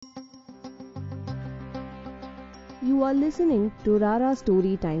You are listening to Rara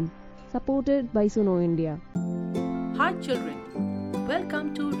Story Time, supported by Suno India. Hi children,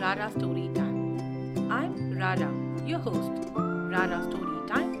 welcome to Rara Story Time. I'm Rara, your host. Rara Story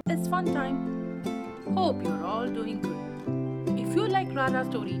Time is fun time. Hope you're all doing good. If you like Rara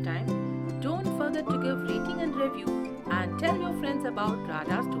Story Time, don't forget to give rating and review and tell your friends about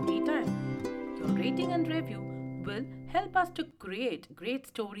Rara Story Time. Your rating and review will help us to create great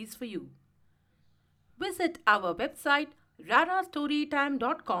stories for you. Visit our website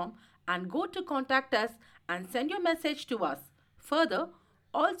rarastorytime.com and go to contact us and send your message to us. Further,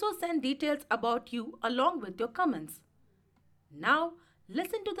 also send details about you along with your comments. Now,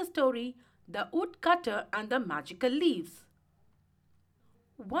 listen to the story The Woodcutter and the Magical Leaves.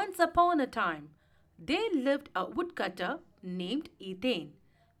 Once upon a time, there lived a woodcutter named Ethan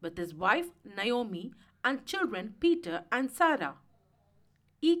with his wife Naomi and children Peter and Sarah.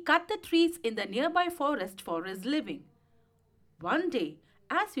 He cut the trees in the nearby forest for his living. One day,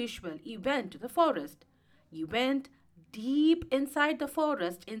 as usual, he went to the forest. He went deep inside the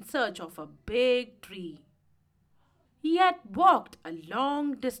forest in search of a big tree. He had walked a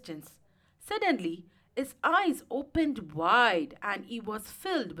long distance. Suddenly, his eyes opened wide and he was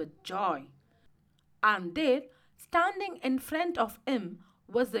filled with joy. And there, standing in front of him,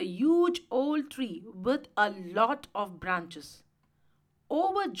 was a huge old tree with a lot of branches.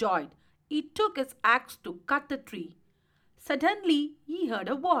 Overjoyed, he took his axe to cut the tree. Suddenly, he heard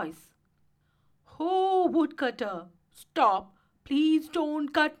a voice. "Oh, woodcutter, stop! Please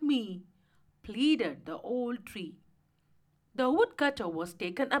don't cut me!" pleaded the old tree. The woodcutter was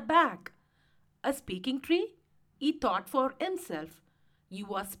taken aback. A speaking tree? He thought for himself. He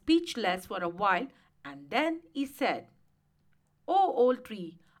was speechless for a while and then he said, "Oh, old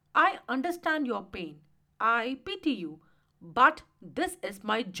tree, I understand your pain. I pity you. But this is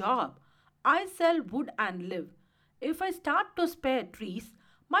my job. I sell wood and live. If I start to spare trees,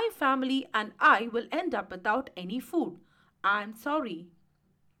 my family and I will end up without any food. I'm sorry."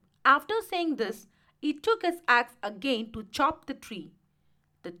 After saying this, he took his axe again to chop the tree.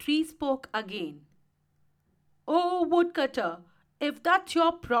 The tree spoke again. "Oh, woodcutter, if that's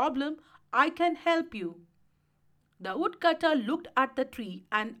your problem, I can help you." The woodcutter looked at the tree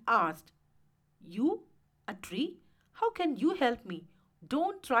and asked, "You, a tree? How can you help me?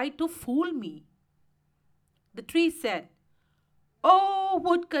 Don't try to fool me." The tree said, "Oh,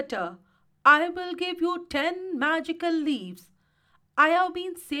 woodcutter, I will give you 10 magical leaves. I have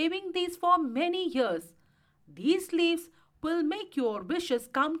been saving these for many years. These leaves will make your wishes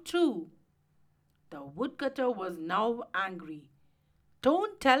come true." The woodcutter was now angry.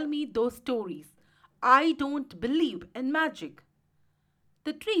 "Don't tell me those stories. I don't believe in magic."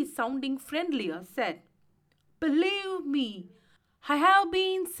 The tree, sounding friendlier, said, "Believe me, I have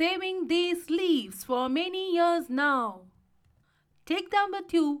been saving these leaves for many years now. Take them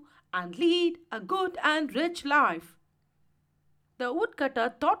with you and lead a good and rich life." The woodcutter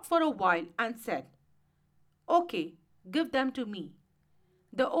thought for a while and said, "Okay, give them to me."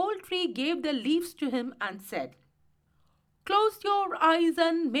 The old tree gave the leaves to him and said, "Close your eyes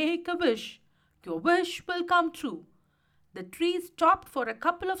and make a wish. Your wish will come true." The tree stopped for a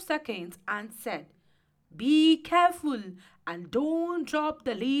couple of seconds and said, "Be careful and don't drop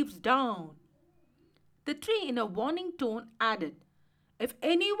the leaves down." The tree, in a warning tone, added, "If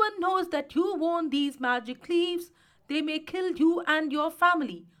anyone knows that you want these magic leaves, they may kill you and your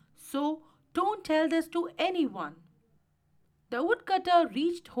family. So don't tell this to anyone." The woodcutter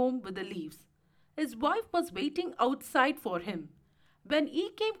reached home with the leaves. His wife was waiting outside for him. When he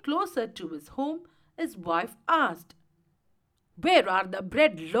came closer to his home, his wife asked, "Where are the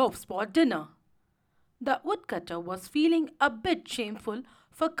bread loaves for dinner?" The woodcutter was feeling a bit shameful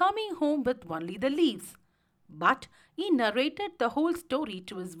for coming home with only the leaves. But he narrated the whole story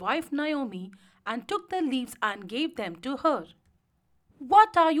to his wife Naomi and took the leaves and gave them to her.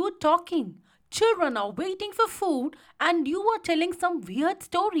 "What are you talking? Children are waiting for food and you are telling some weird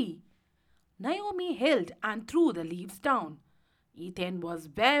story." Naomi held and threw the leaves down. Ethan was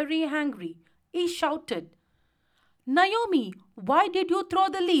very angry. He shouted, "Naomi, why did you throw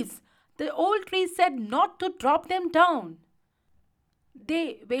the leaves? The old tree said not to drop them down."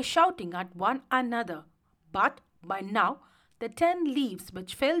 They were shouting at one another, but by now the 10 leaves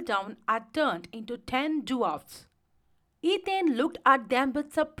which fell down had turned into 10 dwarfs. Ethan looked at them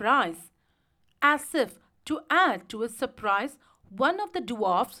with surprise. As if to add to his surprise, one of the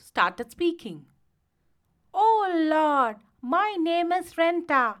dwarfs started speaking. "Oh Lord, my name is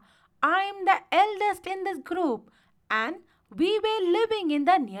Renta. I am the eldest in this group and we were living in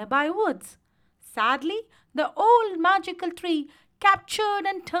the nearby woods. Sadly, the old magical tree captured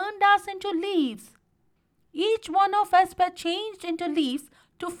and turned us into leaves." Each one of us were changed into leaves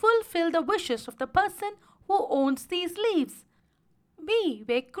to fulfill the wishes of the person who owns these leaves. We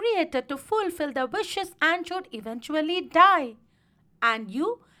were created to fulfill the wishes and should eventually die. And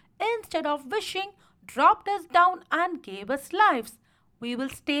you, instead of wishing, dropped us down and gave us lives. We will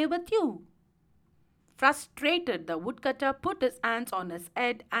stay with you. Frustrated, the woodcutter put his hands on his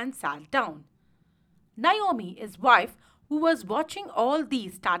head and sat down. Naomi, his wife, who was watching all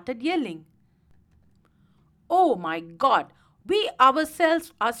these, started yelling, "Oh my God, we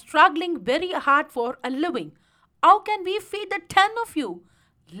ourselves are struggling very hard for a living. How can we feed the 10 of you?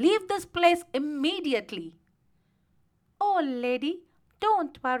 Leave this place immediately." "Oh, lady,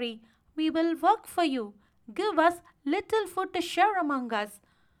 don't worry. We will work for you. Give us little food to share among us,"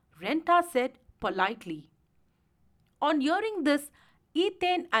 Renta said politely. On hearing this,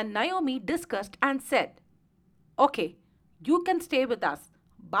 Ethan and Naomi discussed and said, "Okay, you can stay with us,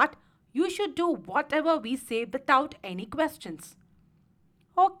 but you should do whatever we say without any questions."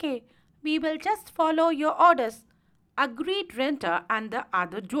 "Okay, we will just follow your orders," agreed Renta and the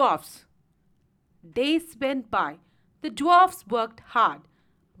other dwarfs. Days went by. The dwarfs worked hard,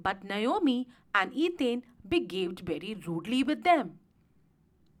 but Naomi and Ethan behaved very rudely with them.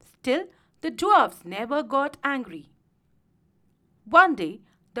 Still, the dwarfs never got angry. One day,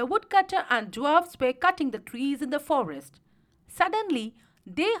 the woodcutter and dwarfs were cutting the trees in the forest. Suddenly,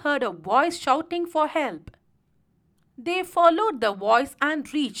 they heard a voice shouting for help. They followed the voice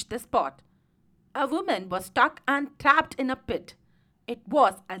and reached the spot. A woman was stuck and trapped in a pit. It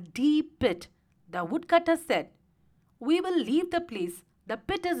was a deep pit. The woodcutter said, "We will leave the place. The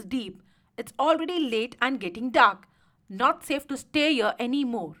pit is deep. It's already late and getting dark. Not safe to stay here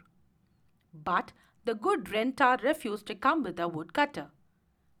anymore." But the good Renta refused to come with the woodcutter.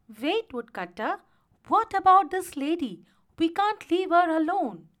 "Wait, woodcutter. What about this lady? We can't leave her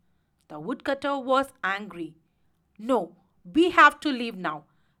alone." The woodcutter was angry. "No, we have to leave now.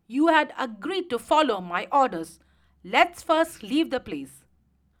 You had agreed to follow my orders. Let's first leave the place."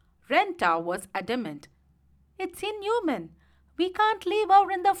 Renta was adamant. "It's inhuman. We can't leave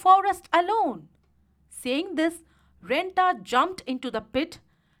her in the forest alone." Saying this, Renta jumped into the pit.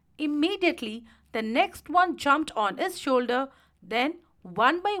 Immediately, the next one jumped on his shoulder. Then,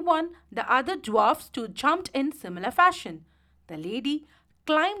 one by one, the other dwarfs too jumped in similar fashion. The lady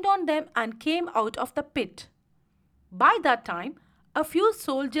climbed on them and came out of the pit. By that time, a few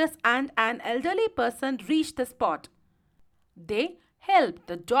soldiers and an elderly person reached the spot. They helped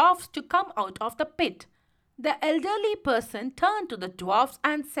the dwarfs to come out of the pit. The elderly person turned to the dwarfs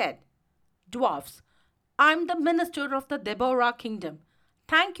and said, "Dwarfs, I'm the minister of the Deborah kingdom.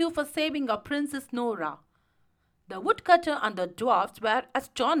 Thank you for saving our princess Nora." The woodcutter and the dwarfs were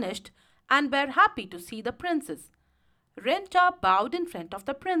astonished and were happy to see the princess. Renta bowed in front of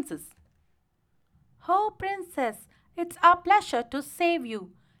the princess. "Oh, princess, it's our pleasure to save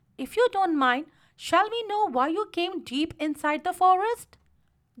you. If you don't mind, shall we know why you came deep inside the forest?"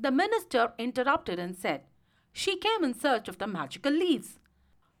 The minister interrupted and said, "She came in search of the magical leaves."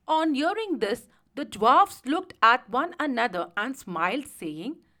 On hearing this, the dwarfs looked at one another and smiled,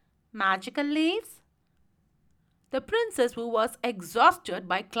 saying, "Magical leaves?" The princess, who was exhausted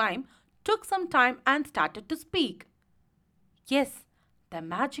by climb, took some time and started to speak. "Yes, the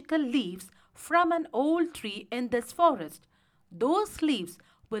magical leaves from an old tree in this forest. Those leaves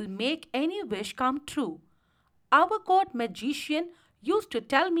will make any wish come true. Our court magician used to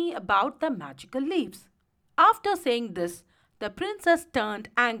tell me about the magical leaves." After saying this, the princess turned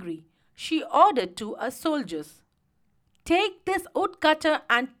angry. She ordered to her soldiers, "Take this woodcutter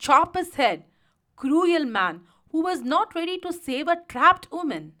and chop his head. Cruel man who was not ready to save a trapped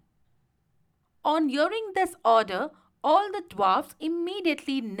woman." On hearing this order, all the dwarfs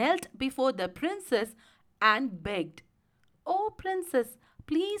immediately knelt before the princess and begged, "Oh, princess,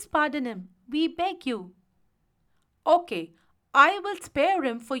 please pardon him. We beg you." "Okay, I will spare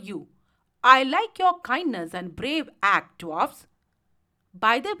him for you. I like your kindness and brave act, dwarfs.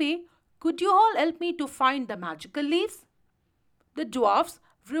 By the way, could you all help me to find the magical leaves?" The dwarfs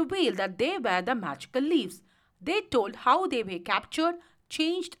revealed that they were the magical leaves. They told how they were captured,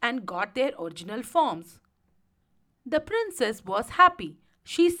 changed, and got their original forms. The princess was happy.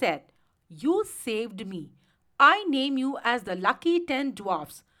 She said, "You saved me. I name you as the lucky 10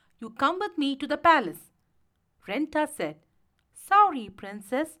 dwarfs. You come with me to the palace." Renta said, "Sorry,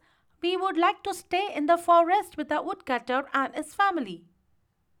 princess. We would like to stay in the forest with the woodcutter and his family."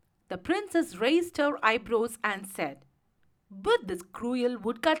 The princess raised her eyebrows and said, "With this cruel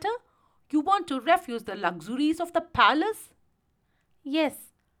woodcutter, you want to refuse the luxuries of the palace?"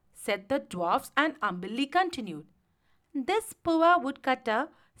 "Yes," said the dwarfs and humbly continued, "this poor woodcutter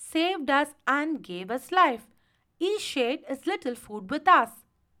saved us and gave us life. He shared his little food with us.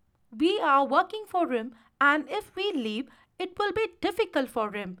 We are working for him, and if we leave, it will be difficult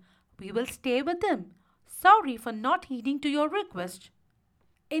for him. We will stay with him. Sorry for not heeding to your request.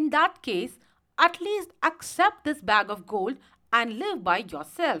 In that case, at least accept this bag of gold and live by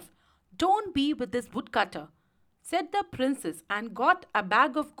yourself. Don't be with this woodcutter, said the princess, and got a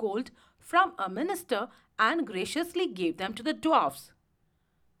bag of gold from a minister and graciously gave them to the dwarfs.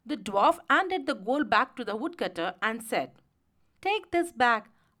 The dwarf handed the gold back to the woodcutter and said, "Take this bag.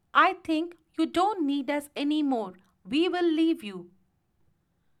 I think you don't need us any more. We will leave you."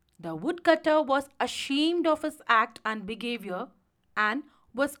 The woodcutter was ashamed of his act and behavior and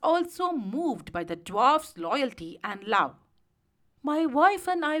was also moved by the dwarf's loyalty and love. "My wife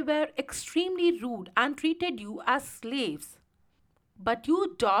and I were extremely rude and treated you as slaves. But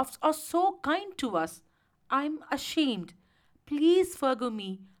you dwarfs are so kind to us. I'm ashamed. Please forgive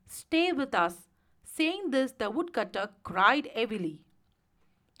me. Stay with us." Saying this, the woodcutter cried heavily.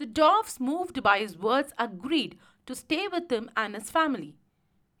 The dwarfs, moved by his words, agreed to stay with him and his family.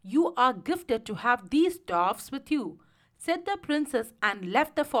 "You are gifted to have these dwarfs with you," said the princess, and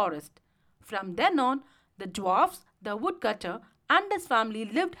left the forest. From then on, the dwarfs, the woodcutter, and his family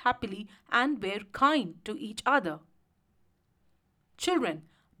lived happily and were kind to each other. Children,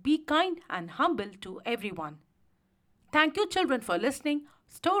 be kind and humble to everyone. Thank you, children, for listening.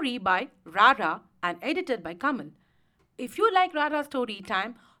 Story by Rara and edited by Kamal. If you like Rara Story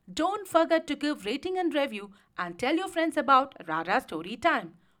Time, don't forget to give rating and review and tell your friends about Rara Story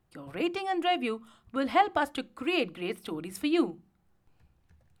Time. Your rating and review will help us to create great stories for you.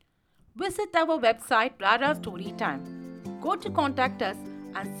 Visit our website Rara Story Time. Go to contact us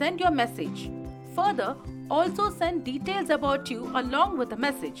and send your message. Further, also send details about you along with the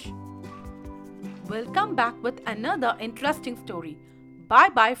message. We'll come back with another interesting story. Bye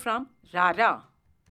bye from Rara.